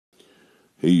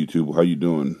Hey YouTube, how you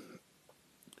doing?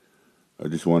 I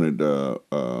just wanted to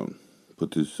put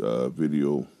this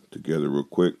video together real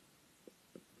quick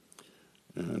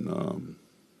and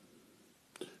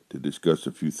to discuss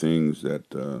a few things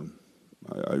that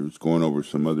I was going over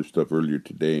some other stuff earlier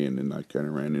today, and then I kind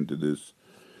of ran into this.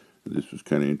 This was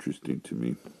kind of interesting to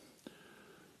me.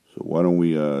 So why don't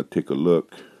we take a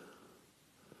look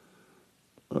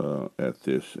at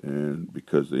this? And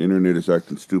because the internet is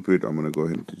acting stupid, I'm going to go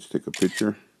ahead and just take a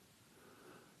picture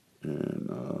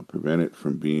and prevent it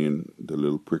from being the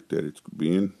little prick that it's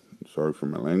being. Sorry for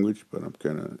my language, but I'm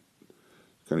kind of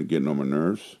getting on my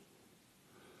nerves.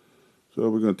 So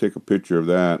we're going to take a picture of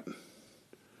that,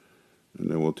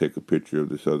 and then we'll take a picture of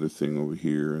this other thing over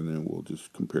here, and then we'll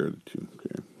just compare the two.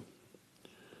 Okay.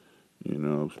 You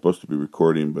know, I'm supposed to be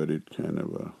recording, but it kind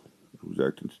of was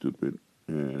acting stupid,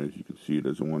 and as you can see, it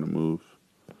doesn't want to move.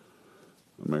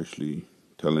 I'm actually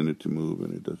telling it to move,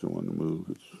 and it doesn't want to move.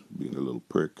 It's being a little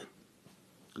prick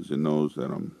because it knows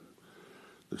that I'm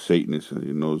the Satanist, and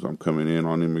it knows I'm coming in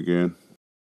on him again.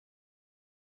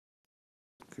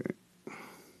 Okay.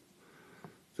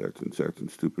 It's acting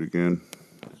stupid again.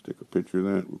 Let's take a picture of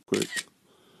that real quick.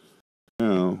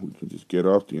 Now we can just get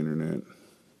off the internet,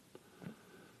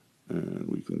 and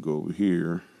we can go over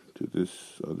here to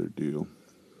this other deal,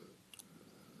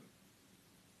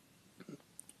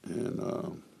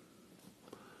 and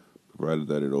provided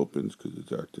that it opens, because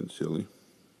it's acting silly.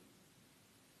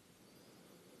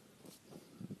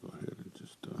 Go ahead and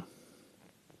just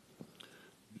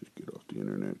get off the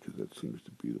internet, because that seems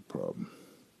to be the problem.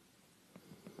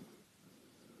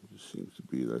 It just seems to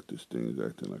be that this thing is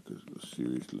acting like a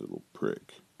serious little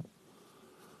prick.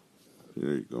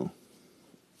 There you go.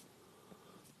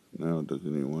 Now it doesn't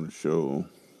even want to show.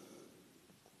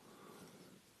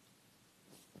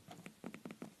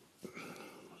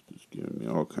 It's just giving me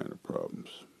all kind of problems.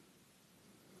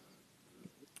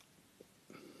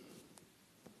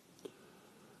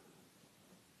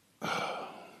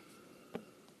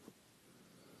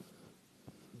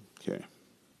 Okay.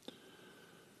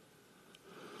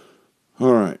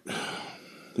 All right.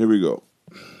 Here we go.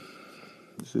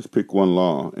 Let's just pick one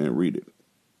law and read it.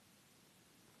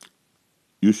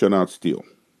 You shall not steal.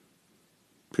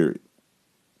 Period.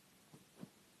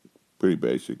 Pretty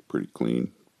basic, pretty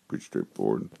clean, pretty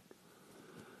straightforward.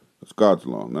 That's God's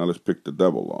law. Now let's pick the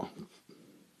devil law.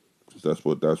 That's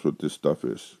what this stuff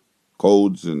is.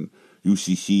 Codes and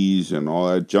UCCs and all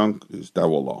that junk is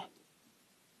devil law.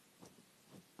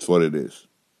 That's what it is.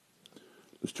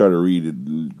 Let's try to read it,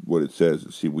 what it says,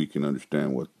 and see if we can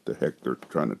understand what the heck they're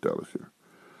trying to tell us here.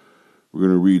 We're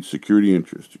going to read security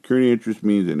interest. Security interest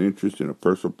means an interest in a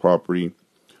personal property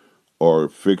or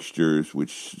fixtures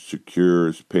which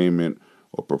secures payment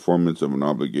or performance of an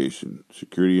obligation.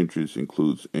 Security interest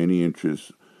includes any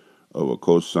interest of a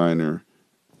co-signer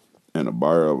and a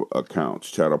buyer of accounts,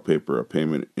 chattel paper, a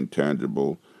payment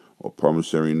intangible, or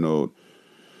promissory note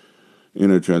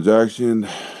in a transaction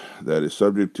that is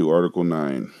subject to Article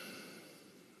 9.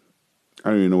 I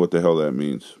don't even know what the hell that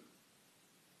means.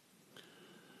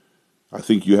 I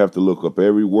think you have to look up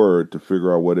every word to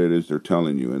figure out what it is they're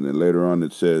telling you. And then later on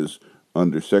it says,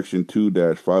 under Section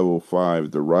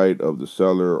 2-505, the right of the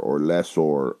seller or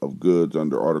lessor of goods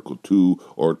under Article 2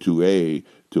 or 2A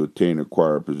to obtain,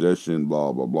 acquire, possession,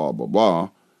 blah, blah, blah, blah, blah.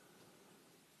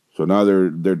 So now they're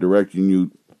directing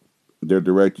you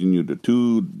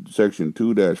to Section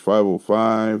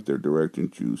 2-505. They're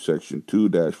directing you Section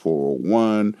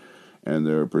 2-401. And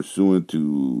they're pursuant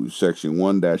to Section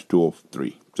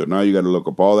 1-203. So now you got to look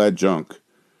up all that junk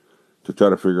to try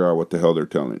to figure out what the hell they're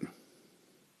telling you.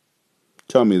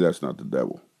 Tell me that's not the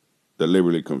devil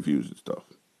deliberately confusing stuff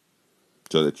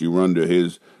so that you run to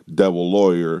his devil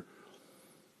lawyer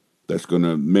that's going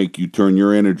to make you turn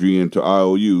your energy into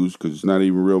IOUs because it's not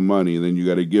even real money, and then you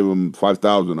got to give him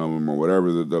 5,000 of them or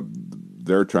whatever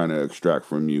they're trying to extract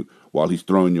from you while he's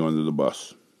throwing you under the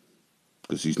bus,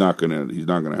 because he's not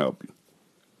gonna help you.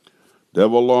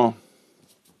 Devil law,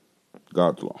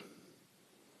 God's law.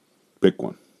 Pick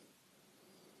one,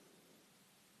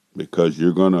 because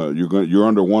you're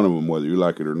under one of them whether you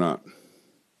like it or not.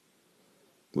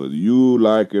 Whether you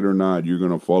like it or not, you're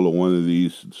gonna follow one of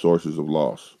these sources of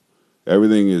laws.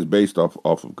 Everything is based off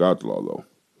of God's law, though.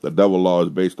 The devil law is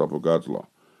based off of God's law,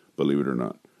 believe it or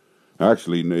not.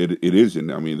 Actually, it isn't.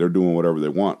 I mean, they're doing whatever they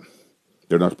want.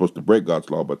 They're not supposed to break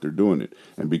God's law, but they're doing it.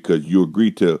 And because you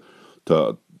agree to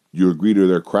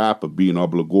their crap of being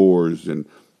obligors, and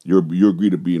you agree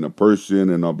to being a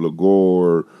person, an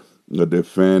obligor, a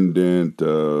defendant,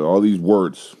 all these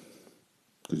words,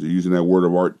 because they're using that word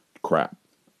of art crap.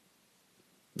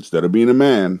 Instead of being a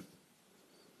man,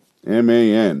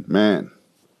 M-A-N, man.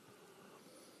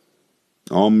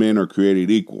 All men are created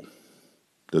equal.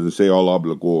 Doesn't say all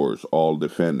obligors, all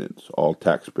defendants, all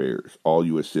taxpayers, all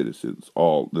U.S. citizens,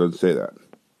 all. Doesn't say that.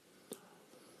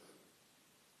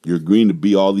 You're agreeing to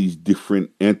be all these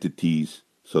different entities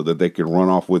so that they can run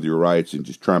off with your rights and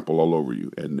just trample all over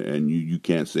you. And you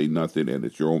can't say nothing, and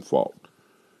it's your own fault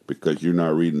because you're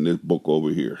not reading this book over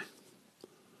here.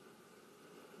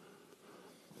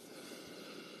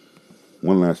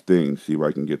 One last thing, see if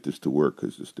I can get this to work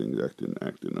because this thing's acting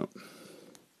up.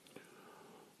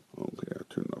 Okay, I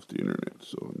turned off the internet,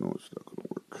 so I know it's not going to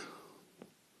work.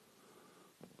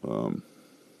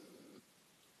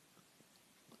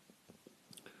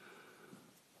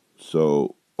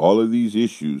 So all of these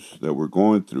issues that we're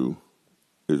going through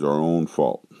is our own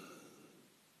fault,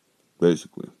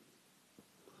 basically.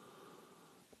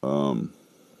 I'm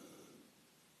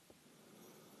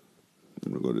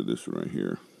going to go to this one right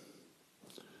here.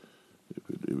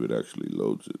 If it actually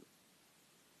loads it.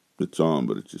 It's on,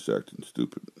 but it's just acting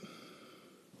stupid.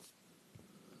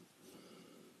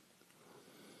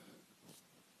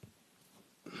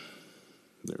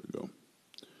 There we go.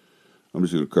 I'm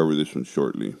just going to cover this one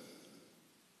shortly.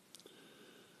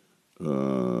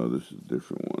 This is a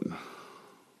different one.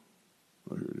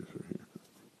 Oh, here it is right here.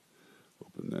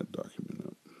 Open that document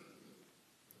up.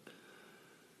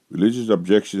 Religious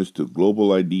objections to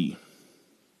global ID.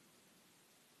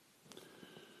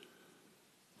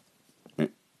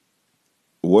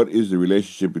 What is the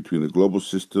relationship between the global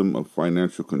system of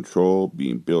financial control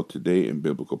being built today and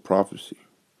biblical prophecy?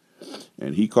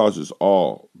 And he causes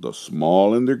all, the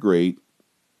small and the great,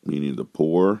 meaning the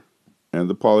poor and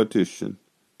the politician,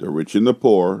 the rich and the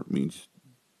poor, means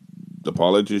the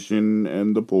politician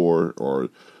and the poor, or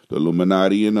the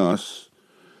Illuminati and us,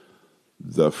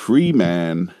 the free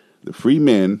man, the free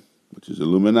men, which is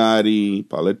Illuminati,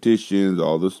 politicians,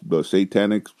 all this the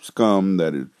satanic scum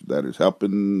that is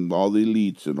helping all the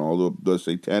elites and all the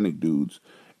satanic dudes,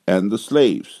 and the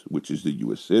slaves, which is the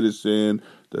U.S. citizen,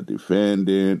 the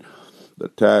defendant, the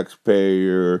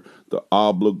taxpayer, the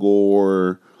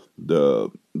obligor, the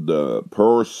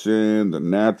person, the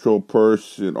natural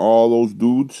person, all those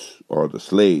dudes are the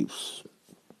slaves,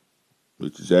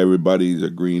 which is everybody's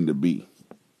agreeing to be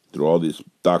through all these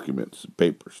documents,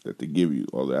 papers that they give you,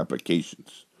 all the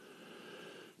applications,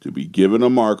 to be given a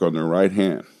mark on their right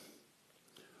hand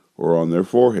or on their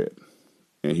forehead.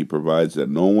 And he provides that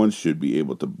no one should be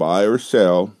able to buy or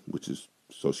sell, which is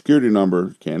Social Security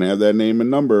number. Can't have that name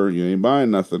and number. You ain't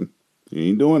buying nothing. You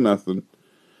ain't doing nothing.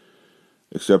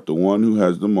 Except the one who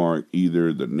has the mark,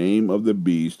 either the name of the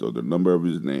beast or the number of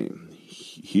his name.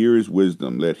 Here is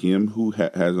wisdom. Let him who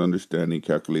has understanding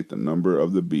calculate the number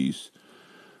of the beast,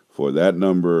 for that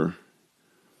number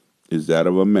is that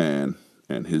of a man,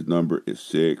 and his number is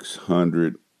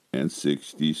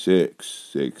 666.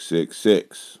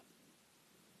 666.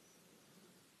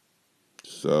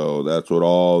 So that's what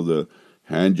all the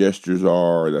hand gestures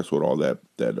are. That's what all that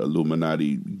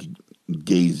Illuminati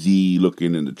gazy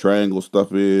looking in the triangle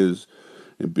stuff is.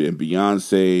 And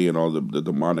Beyonce and all the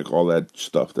demonic, all that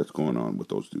stuff that's going on with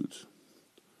those dudes.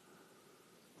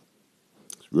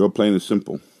 It's real plain and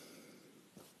simple.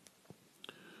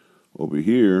 Over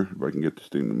here, if I can get this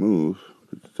thing to move,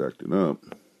 because it's acting up,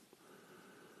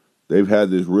 they've had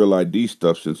this Real ID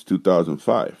stuff since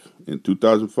 2005. In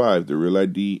 2005, the Real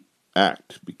ID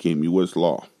Act became U.S.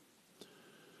 law.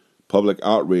 Public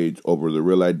outrage over the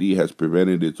Real ID has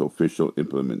prevented its official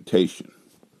implementation.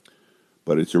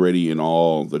 But it's already in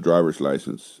all the driver's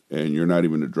license, and you're not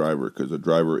even a driver, because a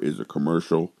driver is a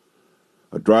commercial.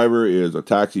 A driver is a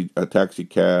taxi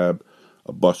cab,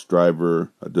 a bus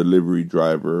driver, a delivery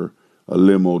driver, a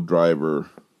limo driver.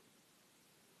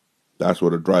 That's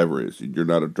what a driver is. You're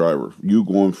not a driver. You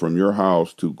going from your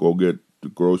house to go get the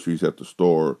groceries at the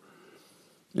store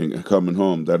and coming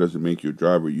home, that doesn't make you a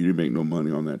driver. You didn't make no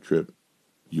money on that trip.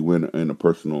 You went in a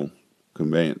personal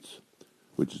conveyance,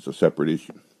 which is a separate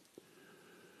issue.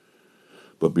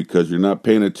 But because you're not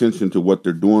paying attention to what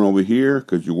they're doing over here,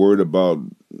 because you're worried about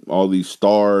all these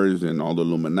stars and all the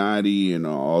Illuminati and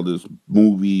all these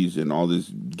movies and all these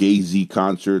gazy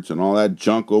concerts and all that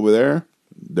junk over there,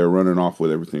 they're running off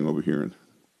with everything over here and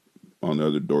on the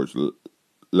other doors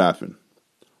laughing.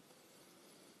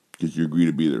 Because you agree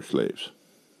to be their slaves.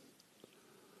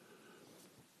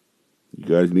 You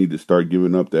guys need to start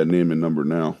giving up that name and number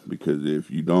now, because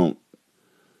if you don't,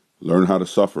 learn how to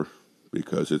suffer,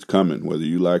 because it's coming. Whether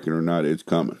you like it or not, it's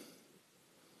coming.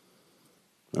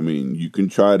 I mean, you can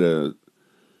try to,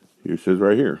 here it says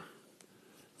right here,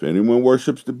 if anyone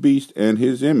worships the beast and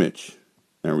his image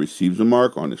and receives a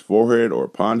mark on his forehead or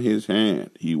upon his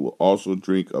hand, he will also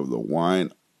drink of the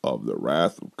wine of the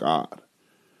wrath of God.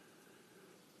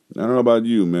 I don't know about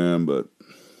you, man, but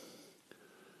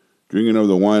drinking of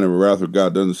the wine of the wrath of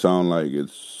God doesn't sound like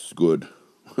it's good.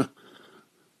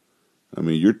 I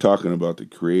mean, you're talking about the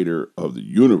creator of the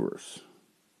universe.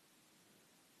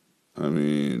 I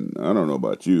mean, I don't know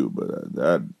about you, but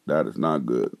that is not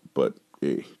good. But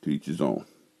hey, to each his own.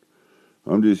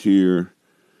 I'm just here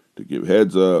to give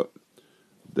heads up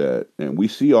that, and we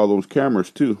see all those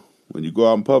cameras too. When you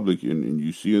go out in public and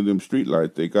you see them street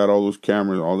lights, they got all those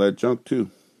cameras, all that junk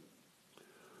too.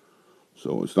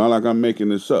 So it's not like I'm making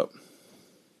this up.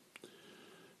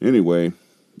 Anyway,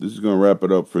 this is going to wrap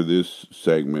it up for this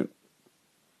segment.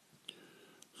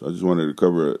 So I just wanted to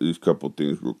cover these couple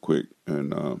things real quick.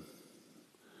 And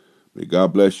may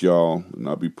God bless y'all. And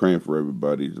I'll be praying for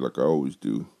everybody like I always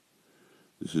do.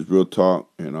 This is Real Talk,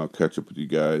 and I'll catch up with you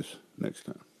guys next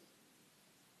time.